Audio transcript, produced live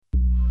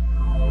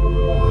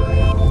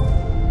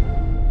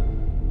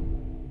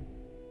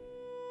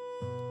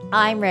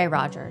I'm Ray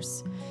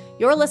Rogers.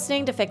 You're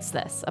listening to Fix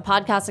This, a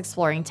podcast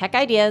exploring tech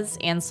ideas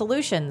and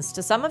solutions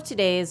to some of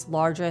today's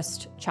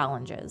largest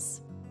challenges.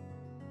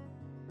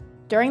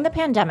 During the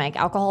pandemic,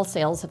 alcohol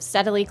sales have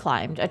steadily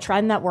climbed, a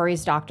trend that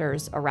worries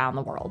doctors around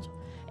the world.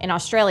 In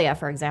Australia,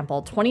 for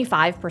example,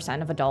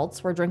 25% of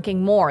adults were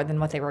drinking more than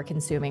what they were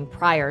consuming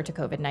prior to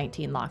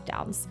COVID-19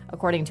 lockdowns,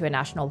 according to a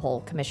national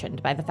poll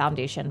commissioned by the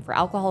Foundation for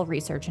Alcohol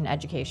Research and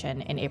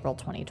Education in April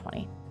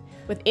 2020.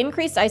 With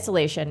increased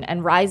isolation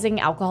and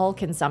rising alcohol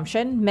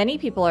consumption, many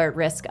people are at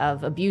risk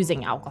of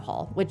abusing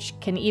alcohol, which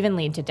can even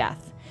lead to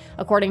death.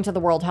 According to the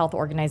World Health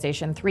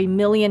Organization, 3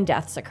 million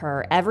deaths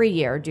occur every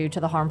year due to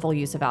the harmful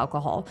use of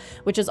alcohol,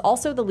 which is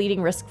also the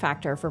leading risk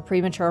factor for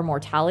premature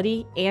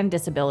mortality and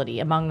disability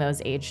among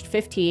those aged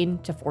 15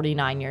 to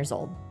 49 years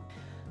old.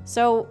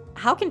 So,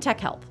 how can tech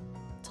help?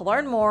 To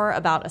learn more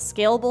about a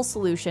scalable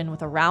solution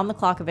with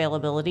around-the-clock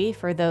availability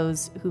for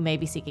those who may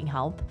be seeking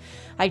help,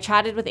 I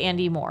chatted with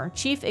Andy Moore,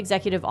 Chief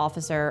Executive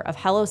Officer of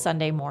Hello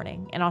Sunday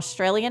Morning, an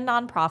Australian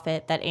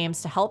nonprofit that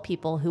aims to help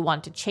people who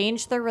want to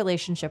change their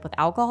relationship with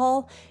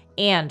alcohol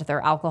and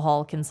their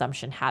alcohol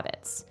consumption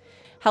habits.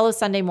 Hello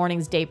Sunday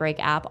Morning's Daybreak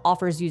app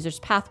offers users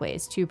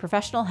pathways to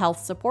professional health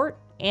support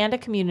and a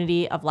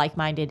community of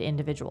like-minded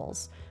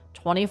individuals,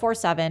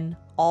 24/7,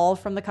 all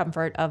from the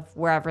comfort of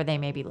wherever they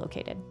may be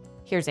located.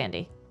 Here's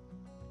Andy.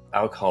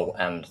 Alcohol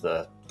and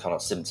the kind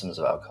of symptoms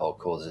of alcohol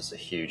causes a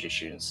huge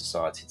issue in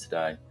society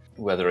today,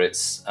 whether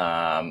it's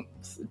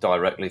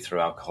directly through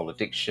alcohol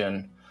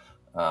addiction,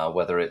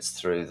 whether it's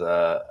through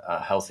the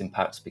health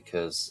impacts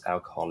because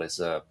alcohol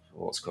is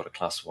what's called a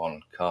class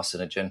 1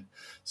 carcinogen,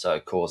 so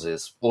it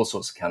causes all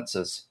sorts of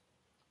cancers,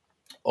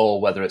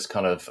 or whether it's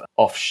kind of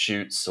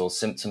offshoots or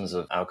symptoms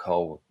of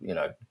alcohol,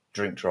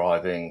 drink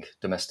driving,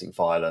 domestic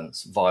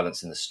violence,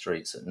 violence in the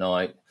streets at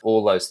night.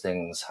 All those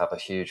things have a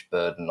huge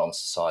burden on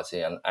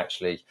society and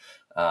actually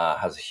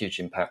has a huge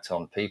impact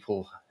on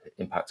people,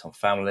 impact on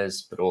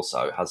families, but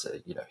also has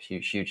a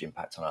huge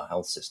impact on our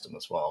health system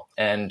as well.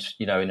 And,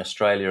 in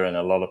Australia and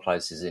a lot of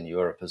places in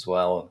Europe as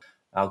well,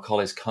 alcohol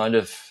is kind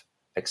of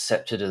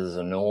accepted as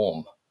a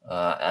norm.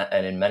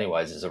 And in many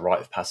ways is a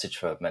rite of passage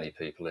for many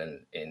people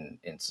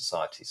in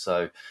society.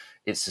 So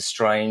it's a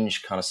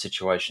strange kind of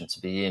situation to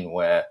be in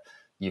where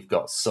you've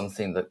got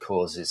something that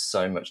causes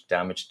so much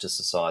damage to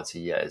society,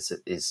 yet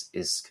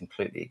is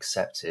completely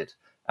accepted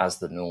as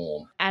the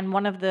norm. And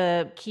one of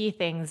the key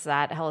things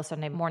that Hello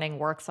Sunday Morning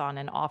works on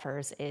and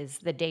offers is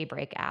the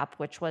Daybreak app,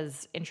 which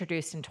was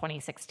introduced in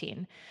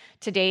 2016.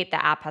 To date,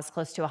 the app has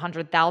close to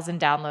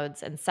 100,000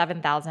 downloads and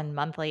 7,000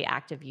 monthly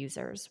active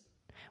users.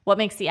 What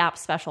makes the app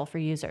special for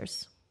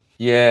users?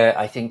 Yeah,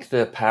 I think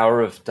the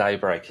power of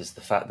Daybreak is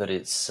the fact that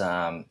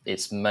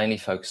it's mainly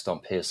focused on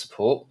peer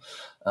support.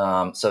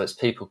 So it's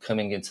people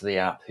coming into the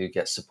app who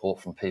get support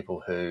from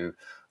people who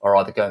are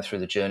either going through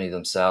the journey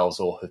themselves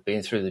or have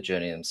been through the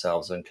journey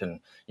themselves and can,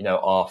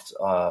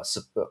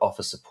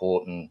 offer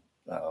support and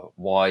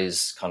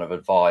wise kind of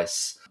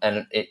advice.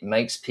 And it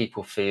makes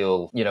people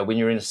feel, when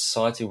you're in a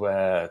society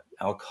where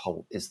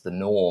alcohol is the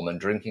norm and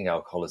drinking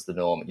alcohol is the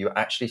norm, you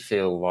actually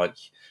feel like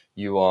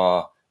you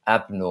are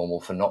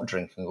abnormal for not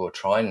drinking or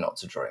trying not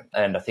to drink.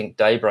 And I think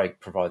Daybreak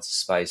provides a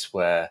space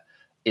where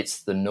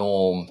it's the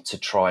norm to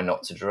try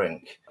not to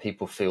drink.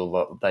 People feel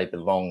that they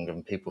belong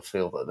and people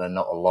feel that they're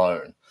not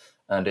alone.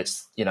 And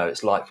it's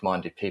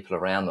like-minded people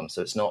around them.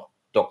 So it's not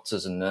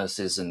doctors and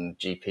nurses and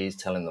GPs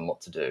telling them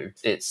what to do.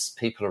 It's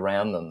people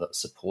around them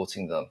that's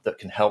supporting them, that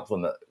can help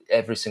them at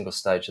every single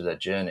stage of their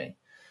journey.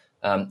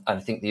 And I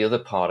think the other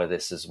part of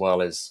this as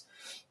well is,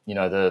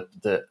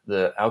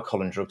 the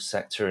alcohol and drug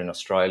sector in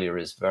Australia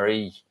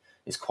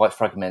is quite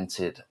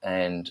fragmented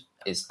and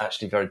is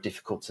actually very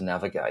difficult to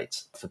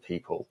navigate for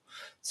people.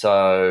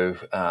 So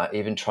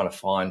even trying to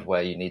find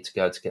where you need to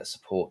go to get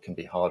support can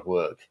be hard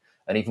work.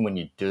 And even when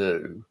you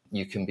do,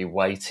 you can be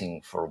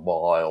waiting for a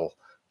while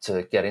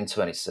to get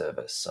into any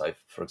service. So,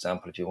 for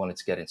example, if you wanted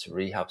to get into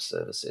rehab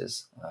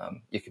services,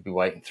 you could be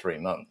waiting 3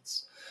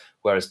 months.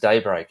 Whereas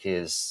Daybreak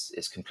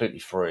is completely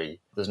free.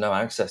 There's no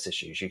access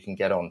issues. You can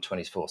get on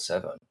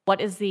 24/7.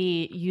 What is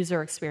the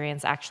user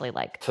experience actually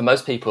like? For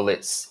most people,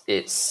 it's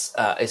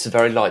a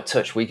very light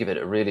touch. We give it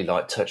a really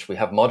light touch. We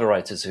have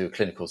moderators who are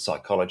clinical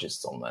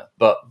psychologists on there,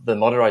 but the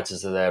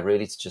moderators are there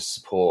really to just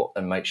support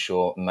and make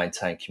sure and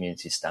maintain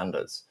community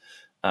standards.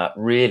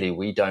 Really,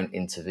 we don't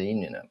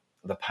intervene in it.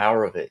 The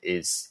power of it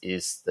is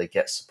they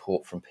get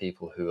support from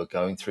people who are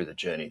going through the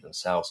journey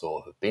themselves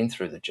or have been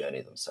through the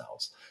journey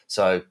themselves.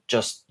 So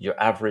just your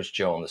average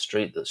Joe on the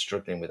street that's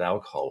struggling with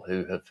alcohol,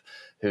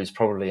 who's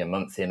probably a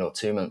month in or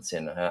 2 months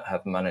in,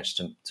 have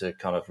managed to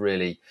kind of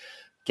really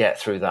get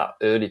through that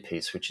early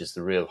piece, which is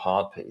the real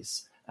hard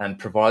piece, and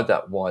provide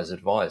that wise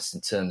advice in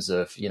terms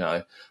of,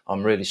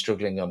 I'm really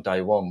struggling on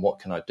day one. What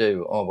can I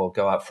do? Oh, well,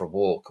 go out for a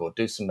walk or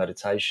do some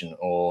meditation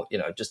or,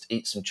 just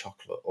eat some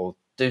chocolate or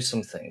do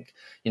something.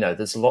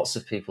 There's lots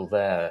of people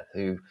there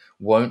who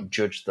won't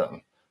judge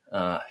them,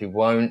 who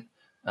won't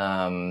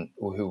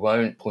who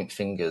won't point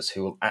fingers,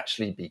 who will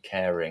actually be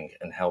caring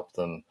and help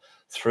them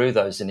through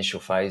those initial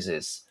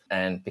phases.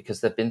 And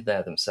because they've been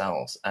there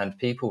themselves, and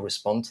people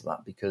respond to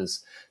that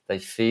because they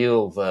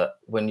feel that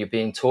when you're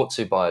being talked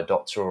to by a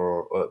doctor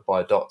or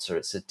by a doctor,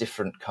 it's a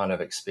different kind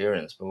of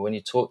experience. But when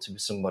you talk to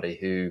somebody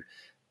who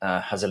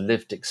has a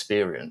lived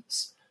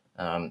experience,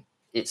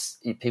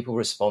 people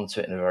respond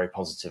to it in a very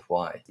positive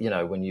way. You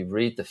know, when you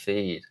read the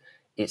feed,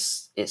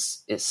 it's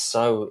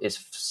so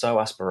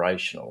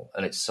aspirational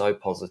and it's so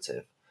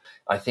positive.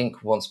 I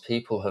think once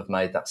people have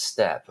made that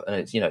step, and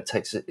it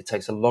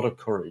takes a lot of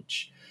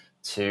courage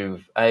to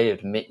A,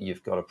 admit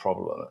you've got a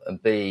problem,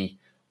 and B,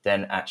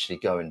 then actually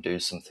go and do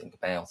something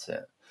about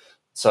it.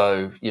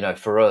 So,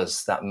 for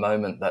us, that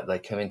moment that they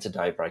come into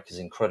Daybreak is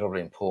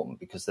incredibly important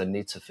because they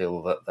need to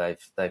feel that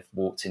they've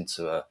walked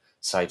into a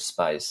safe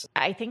space.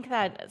 I think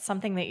that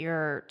something that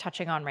you're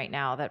touching on right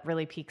now that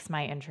really piques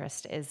my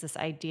interest is this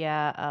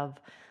idea of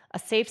a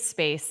safe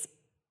space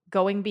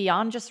going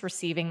beyond just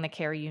receiving the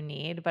care you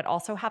need, but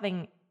also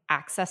having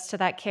access to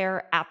that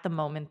care at the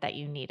moment that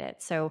you need it.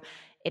 So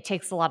it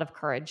takes a lot of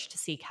courage to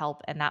seek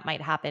help, and that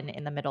might happen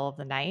in the middle of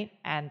the night.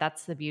 And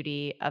that's the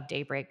beauty of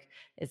Daybreak,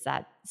 is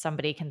that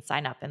somebody can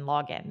sign up and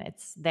log in.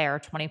 It's there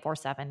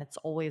 24/7. It's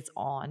always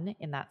on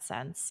in that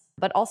sense.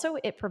 But also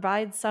it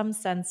provides some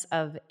sense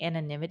of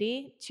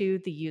anonymity to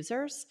the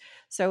users.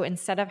 So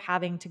instead of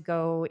having to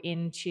go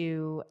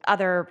into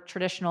other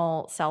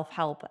traditional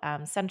self-help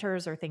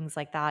centers or things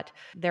like that,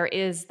 there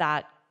is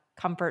that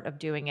comfort of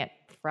doing it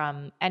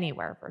from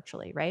anywhere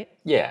virtually, right?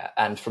 Yeah,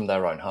 and from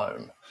their own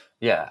home.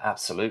 Yeah,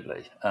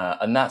 absolutely.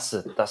 And that's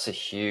a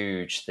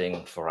huge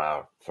thing for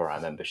our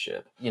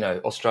membership.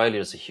 Australia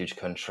is a huge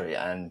country,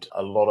 and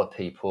a lot of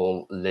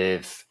people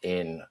live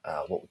in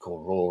what we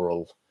call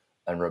rural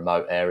and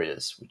remote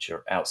areas, which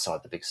are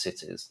outside the big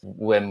cities.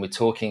 When we're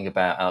talking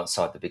about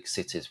outside the big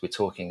cities, we're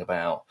talking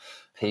about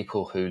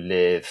people who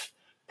live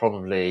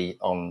probably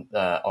on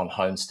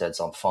homesteads,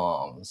 on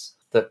farms,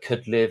 that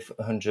could live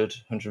 100,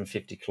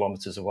 150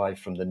 kilometers away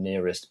from the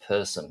nearest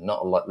person,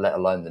 let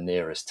alone the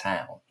nearest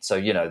town.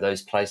 So,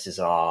 those places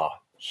are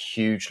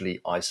hugely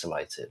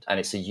isolated.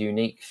 And it's a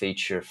unique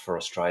feature for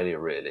Australia,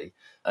 really.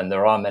 And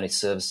there are many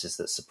services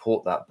that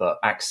support that, but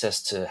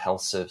access to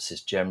health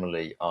services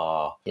generally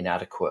are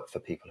inadequate for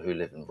people who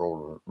live in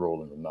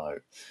rural and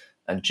remote.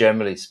 And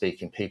generally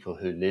speaking, people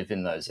who live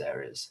in those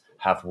areas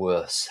have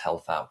worse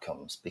health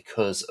outcomes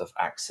because of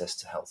access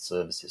to health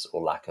services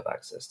or lack of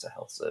access to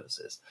health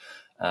services.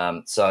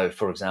 So,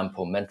 for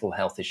example, mental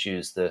health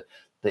issues, the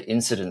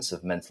incidence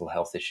of mental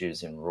health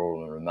issues in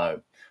rural and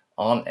remote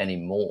aren't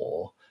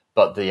anymore,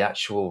 but the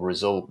actual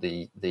result,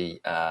 the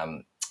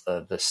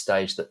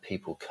stage that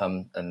people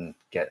come and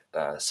get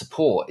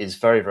support is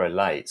very, very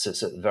late. So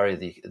it's at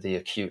the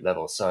acute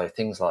level. So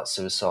things like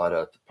suicide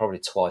are probably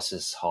twice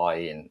as high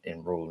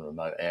in rural and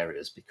remote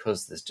areas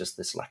because there's just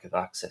this lack of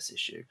access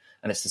issue.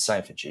 And it's the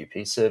same for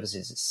GP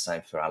services. It's the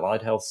same for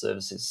allied health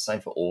services. It's the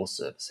same for all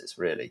services,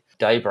 really.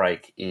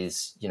 Daybreak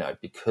is,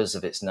 because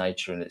of its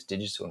nature and its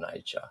digital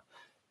nature,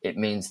 it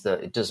means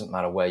that it doesn't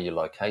matter where you're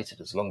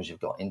located, as long as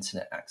you've got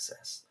internet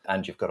access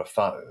and you've got a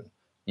phone,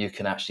 you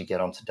can actually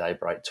get onto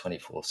Daybreak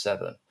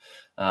 24/7.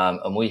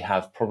 And we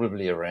have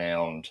probably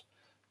around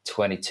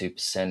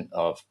 22%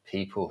 of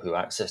people who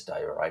access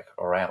Daybreak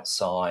are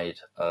outside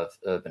of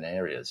urban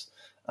areas.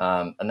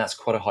 And that's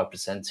quite a high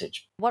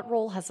percentage. What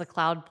role has the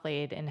cloud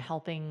played in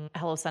helping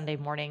Hello Sunday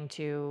Morning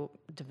to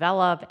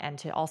develop and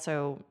to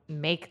also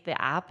make the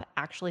app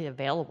actually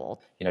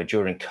available?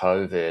 During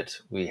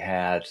COVID, we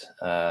had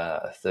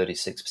a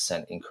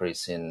 36%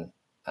 increase in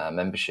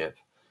membership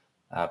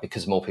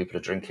because more people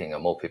are drinking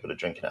and more people are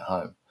drinking at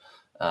home.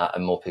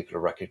 And more people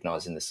are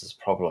recognizing this as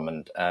a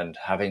problem. And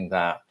having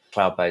that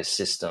cloud-based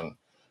system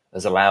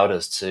has allowed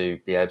us to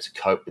be able to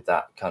cope with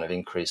that kind of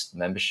increased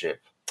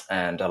membership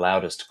and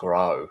allowed us to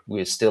grow.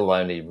 We're still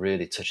only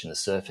really touching the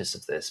surface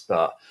of this,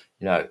 but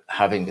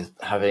having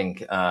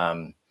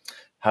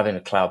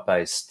a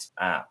cloud-based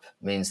app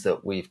means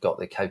that we've got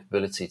the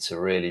capability to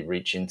really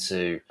reach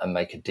into and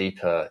make a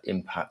deeper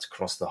impact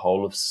across the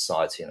whole of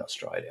society in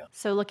Australia.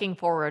 So looking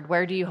forward,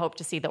 where do you hope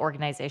to see the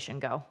organization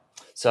go?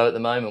 So at the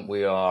moment,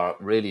 we are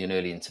really an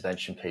early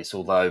intervention piece,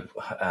 although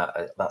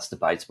that's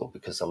debatable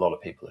because a lot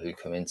of people who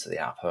come into the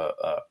app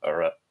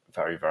are at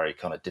very, very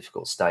kind of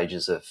difficult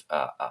stages of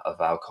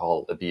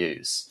alcohol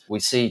abuse. We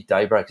see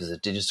Daybreak as a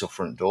digital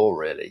front door,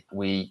 really.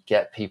 We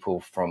get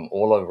people from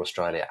all over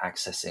Australia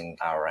accessing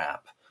our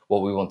app.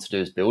 What we want to do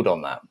is build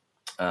on that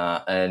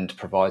and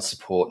provide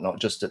support, not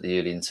just at the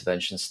early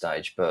intervention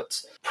stage,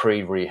 but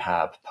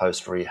pre-rehab,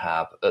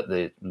 post-rehab, at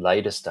the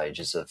later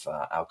stages of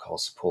alcohol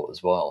support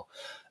as well.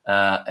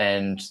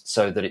 And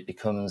so that it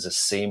becomes a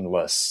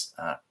seamless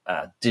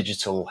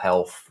digital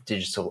health,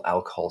 digital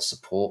alcohol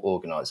support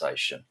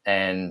organization.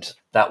 And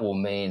that will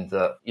mean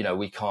that,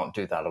 we can't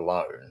do that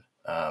alone.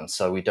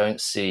 So we don't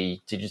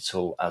see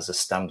digital as a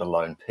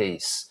standalone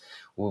piece.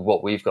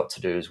 What we've got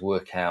to do is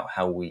work out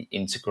how we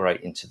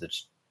integrate into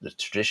the the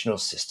traditional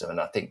system. And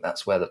I think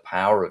that's where the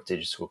power of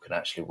digital can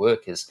actually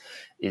work, is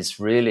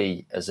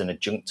really as an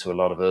adjunct to a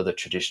lot of other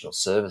traditional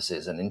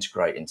services, and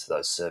integrate into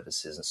those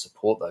services and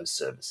support those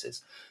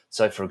services.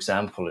 So, for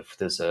example, if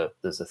there's a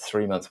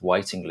 3-month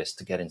waiting list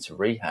to get into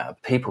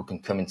rehab, people can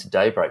come into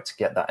Daybreak to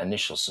get that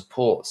initial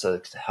support, so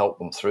to help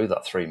them through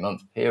that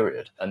 3-month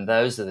period. And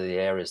those are the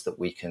areas that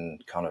we can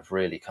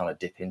really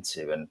dip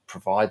into and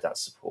provide that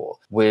support.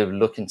 We're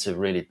looking to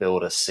really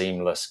build a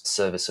seamless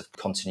service of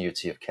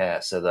continuity of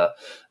care, so that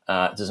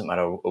it doesn't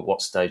matter at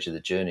what stage of the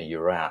journey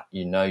you're at,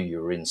 you're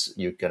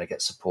going to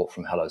get support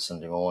from Hello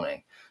Sunday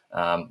Morning.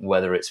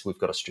 Whether it's we've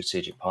got a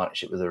strategic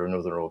partnership with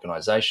another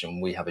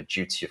organisation, we have a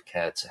duty of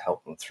care to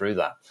help them through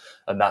that.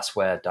 And that's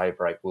where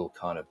Daybreak will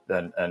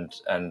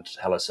and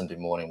Hello Sunday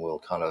Morning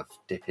will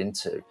dip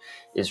into,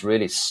 is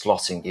really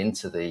slotting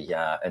into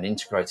and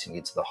integrating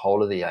into the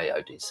whole of the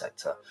AOD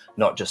sector,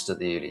 not just at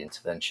the early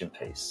intervention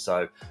piece.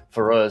 So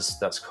for us,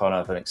 that's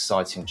an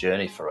exciting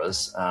journey for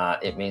us.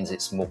 It means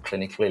it's more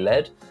clinically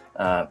led,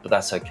 but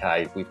that's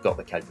okay. We've got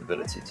the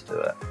capability to do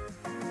it.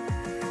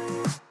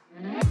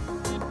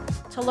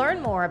 To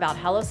learn more about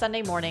Hello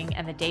Sunday Morning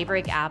and the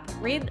Daybreak app,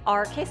 read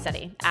our case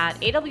study at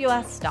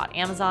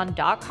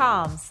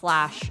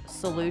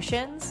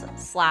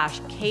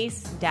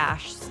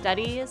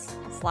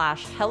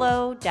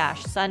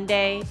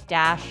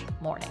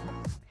aws.amazon.com/solutions/case-studies/hello-sunday-morning.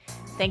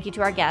 Thank you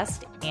to our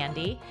guest,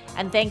 Andy,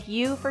 and thank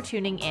you for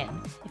tuning in.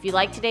 If you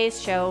like today's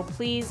show,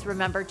 please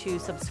remember to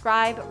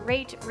subscribe,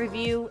 rate,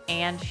 review,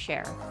 and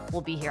share.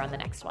 We'll be here on the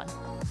next one.